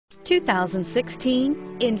2016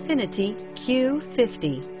 Infiniti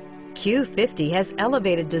Q50. Q50 has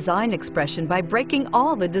elevated design expression by breaking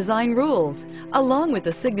all the design rules. Along with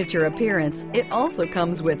the signature appearance, it also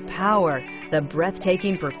comes with power. The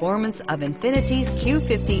breathtaking performance of Infiniti's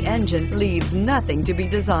Q50 engine leaves nothing to be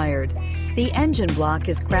desired. The engine block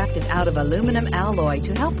is crafted out of aluminum alloy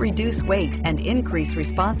to help reduce weight and increase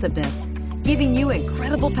responsiveness, giving you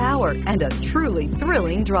incredible power and a truly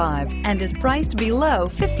thrilling drive, and is priced below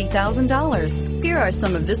 $50,000. Here are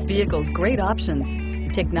some of this vehicle's great options: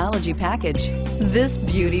 technology package. This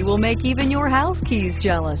beauty will make even your house keys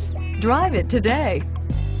jealous. Drive it today.